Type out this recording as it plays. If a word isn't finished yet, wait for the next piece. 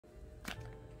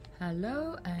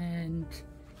Hello and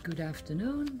good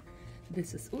afternoon.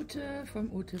 This is Ute from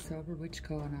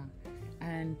utes-herbal-corner,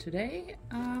 and today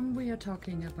we are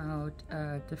talking about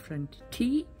a different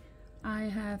tea I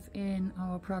have in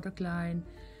our product line,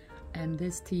 and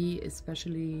this tea is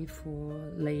especially for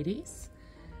ladies.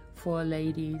 For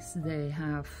ladies, they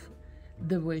have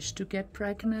the wish to get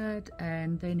pregnant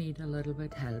and they need a little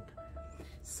bit help.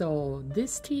 So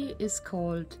this tea is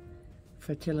called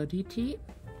fertility tea,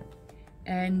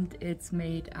 and it's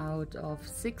made out of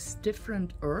 6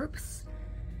 different herbs.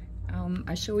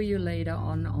 I show you later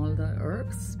on all the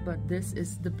herbs, but this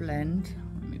is the blend.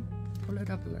 Let me pull it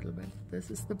up a little bit.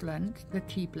 This is the blend, the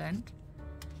tea blend.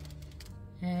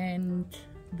 And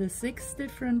the 6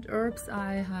 different herbs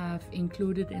I have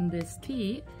included in this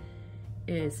tea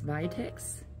is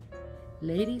vitex,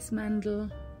 lady's mandel,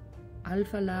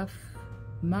 alfalfa,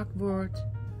 mugwort,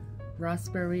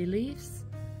 raspberry leaves,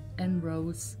 and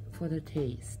rose for the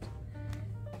taste.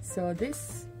 So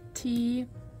this tea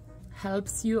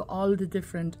helps you, all the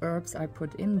different herbs I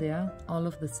put in there, all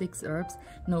of the 6 herbs,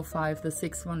 no 5, the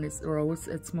 6th one is rose,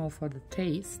 it's more for the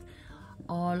taste.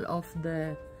 All of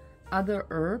the other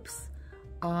herbs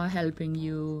are helping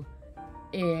you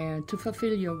to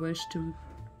fulfill your wish to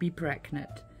be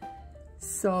pregnant.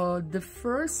 So the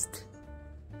first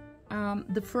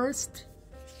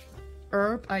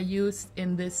herb I used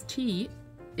in this tea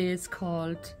is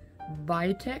called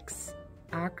Vitex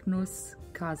agnus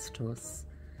castus.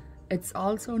 It's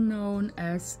also known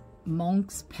as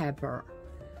monk's pepper.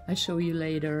 I show you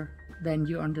later, then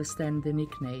you understand the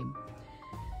nickname.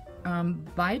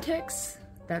 Vitex,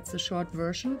 that's the short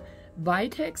version.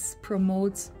 Vitex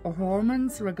promotes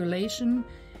hormones regulation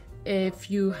if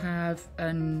you have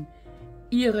an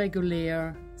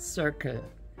irregular cycle.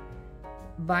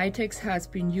 Vitex has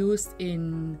been used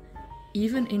even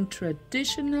in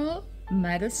traditional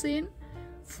medicine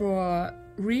for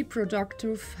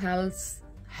reproductive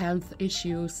health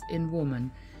issues in women.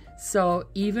 So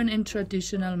even in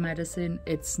traditional medicine,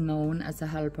 it's known as a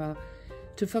helper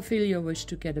to fulfill your wish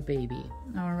to get a baby.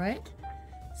 All right.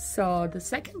 So the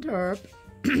second herb,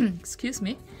 excuse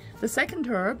me, the second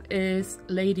herb is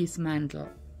lady's mandel,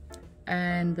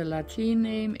 and the Latin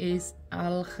name is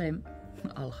Alchemilla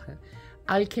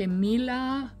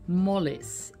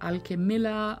mollis.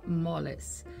 Alchemilla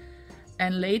mollis.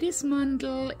 And lady's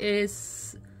mandel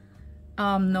is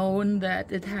known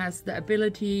that it has the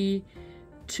ability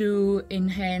to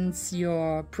enhance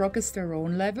your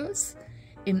progesterone levels.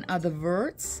 In other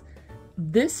words,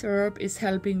 this herb is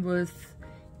helping with,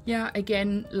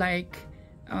 again, like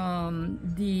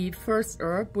the first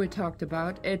herb we talked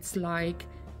about, it's like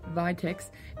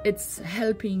Vitex. It's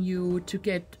helping you to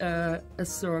get a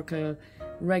circle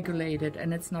regulated,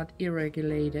 and it's not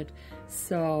irregulated.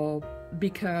 So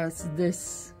because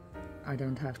this, I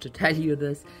don't have to tell you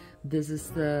this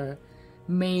is the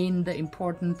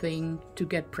important thing to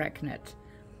get pregnant.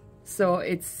 So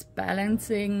it's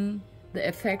balancing the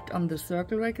effect on the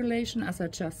circle regulation, as I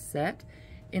just said,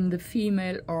 in the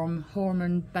female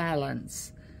hormone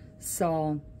balance.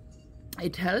 So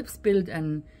it helps build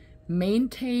and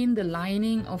maintain the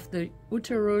lining of the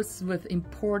uterus with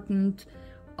important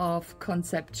of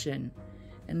conception.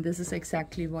 And this is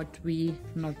exactly what we,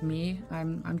 not me,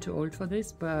 I'm too old for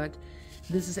this, but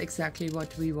this is exactly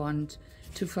what we want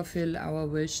to fulfill our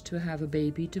wish to have a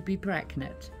baby, to be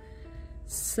pregnant.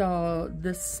 So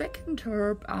the second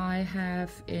herb I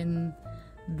have in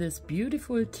this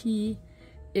beautiful tea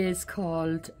is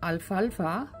called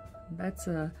alfalfa. That's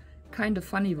a kind of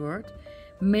funny word.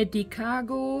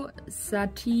 Medicago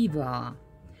sativa.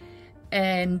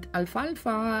 And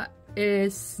alfalfa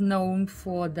is known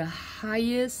for the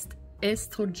highest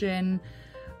estrogen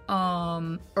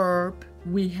herb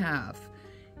we have.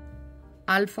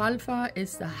 Alfalfa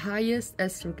is the highest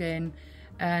estrogen,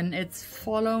 and it's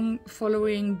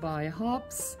following by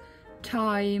hops,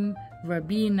 thyme,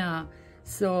 verbena.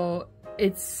 So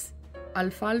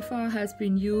alfalfa has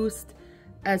been used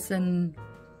as an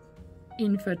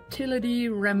infertility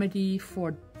remedy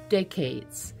for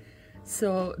decades.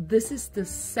 So this is the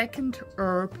second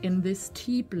herb in this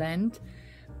tea blend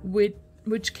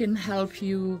which can help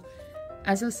you,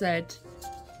 as I said,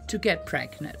 to get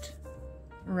pregnant,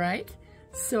 right?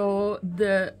 So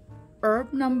the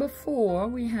herb number 4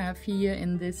 we have here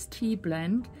in this tea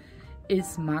blend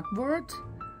is mugwort,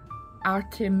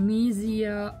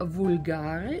 Artemisia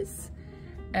vulgaris,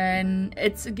 and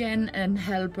it's again an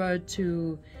helper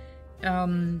to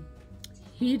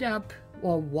heat up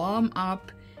or warm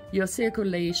up your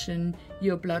circulation,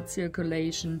 your blood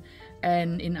circulation,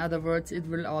 and in other words, it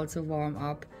will also warm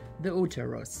up the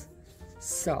uterus.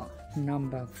 So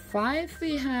number 5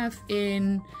 we have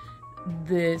in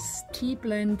this tea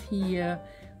blend here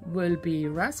will be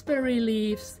raspberry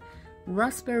leaves.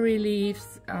 Raspberry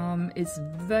leaves is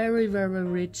very, very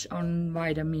rich on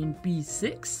vitamin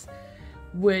B6,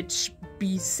 which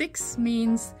B6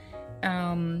 means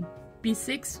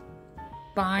B6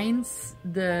 binds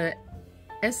the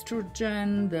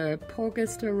estrogen, the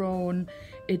progesterone.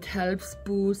 It helps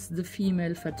boost the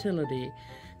female fertility.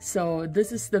 So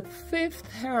this is the 5th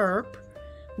herb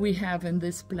we have in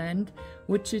this blend,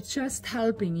 which is just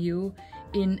helping you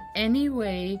in any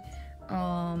way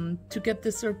to get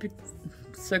the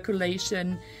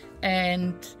circulation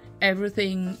and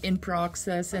everything in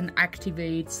process and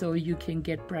activate so you can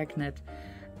get pregnant.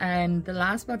 And the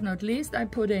last but not least, I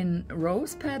put in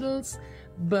rose petals,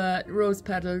 but rose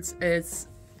petals is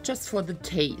just for the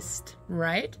taste,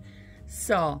 right?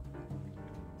 So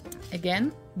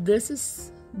again, this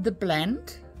is the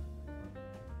blend,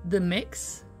 the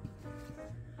mix.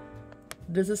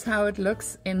 This is how it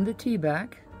looks in the tea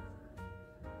bag,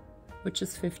 which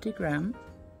is 50 grams.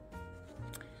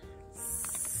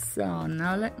 So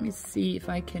now let me see if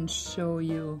I can show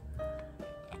you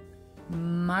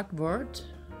mugwort.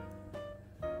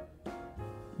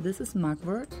 This is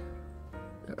mugwort,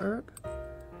 the herb,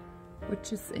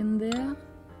 which is in there.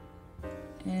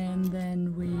 And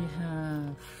then we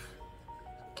have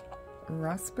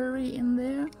raspberry in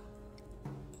there.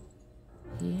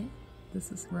 Yeah,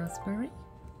 this is raspberry.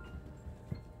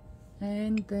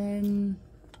 And then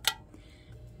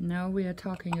now we are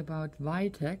talking about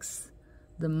vitex,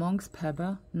 the monk's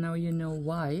pepper. Now you know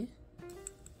why.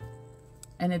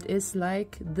 And it is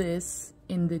like this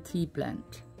in the tea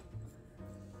blend.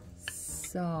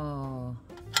 So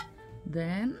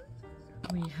then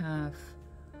we have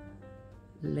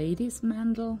lady's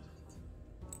mandel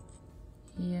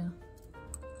here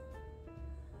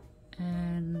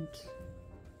and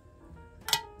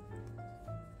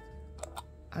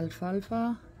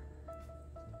alfalfa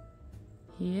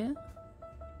here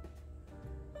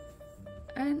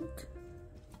and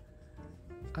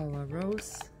our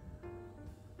rose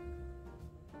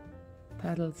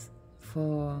petals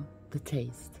for the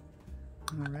taste.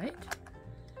 All right,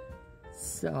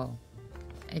 so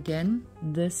again,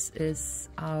 this is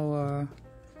our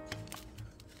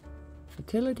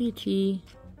fertility tea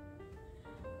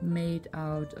made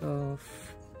out of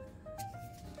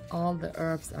all the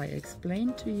herbs I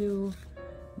explained to you.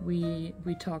 We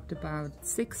talked about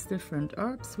 6 different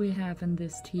herbs we have in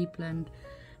this tea blend,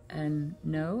 and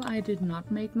no, I did not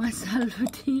make myself a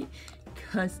tea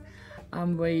because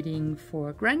I'm waiting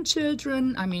for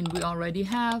grandchildren. I mean, we already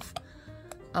have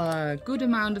a good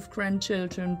amount of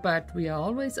grandchildren, but we are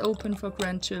always open for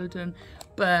grandchildren,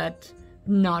 but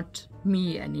not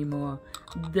me anymore.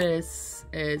 This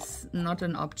is not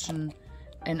an option,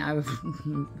 and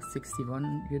I'm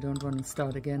 61. You don't want to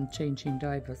start again changing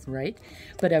diapers, right?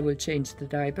 But I will change the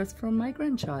diapers from my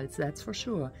grandchild, that's for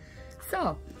sure.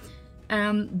 So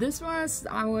this was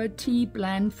our tea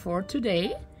blend for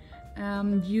today.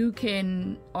 You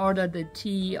can order the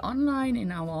tea online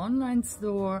in our online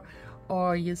store,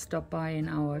 or you stop by in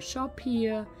our shop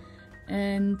here.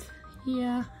 And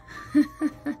here,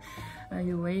 are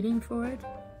you waiting for it?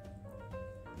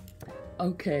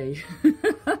 Okay.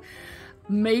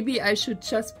 Maybe I should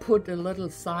just put a little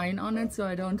sign on it so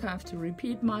I don't have to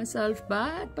repeat myself,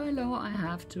 but by law I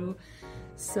have to.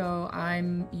 So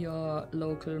I'm your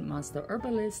local master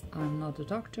herbalist. I'm not a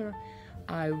doctor.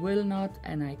 I will not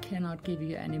and I cannot give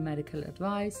you any medical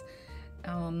advice.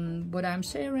 What I'm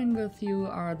sharing with you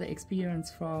are the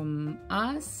experience from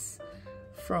us,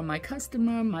 from my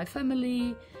customer, my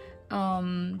family.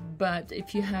 But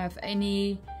if you have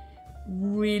any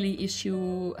really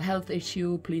health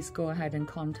issue, please go ahead and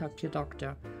contact your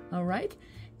doctor. All right?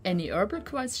 Any herbal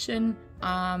question,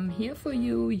 I'm here for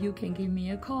you. You can give me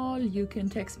a call. You can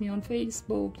text me on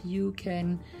Facebook. You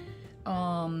can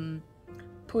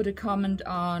put a comment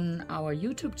on our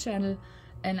YouTube channel,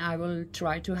 and I will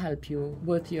try to help you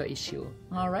with your issue.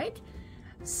 All right?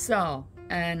 So,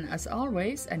 and as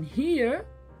always, and here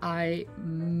I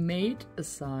made a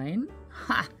sign.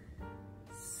 Ha!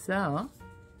 So,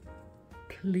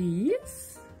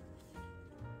 please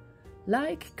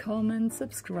like, comment,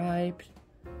 subscribe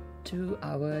to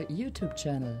our YouTube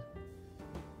channel.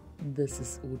 This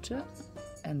is Ute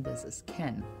and this is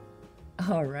Ken.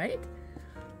 All right?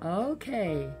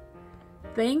 Okay.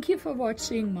 Thank you for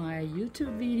watching my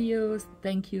YouTube videos.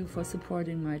 Thank you for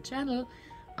supporting my channel,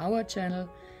 our channel.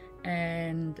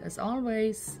 And as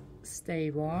always,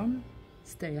 stay warm,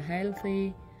 stay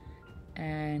healthy,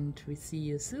 and we see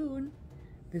you soon.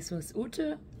 This was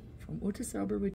Ute from utes-herbal-corner.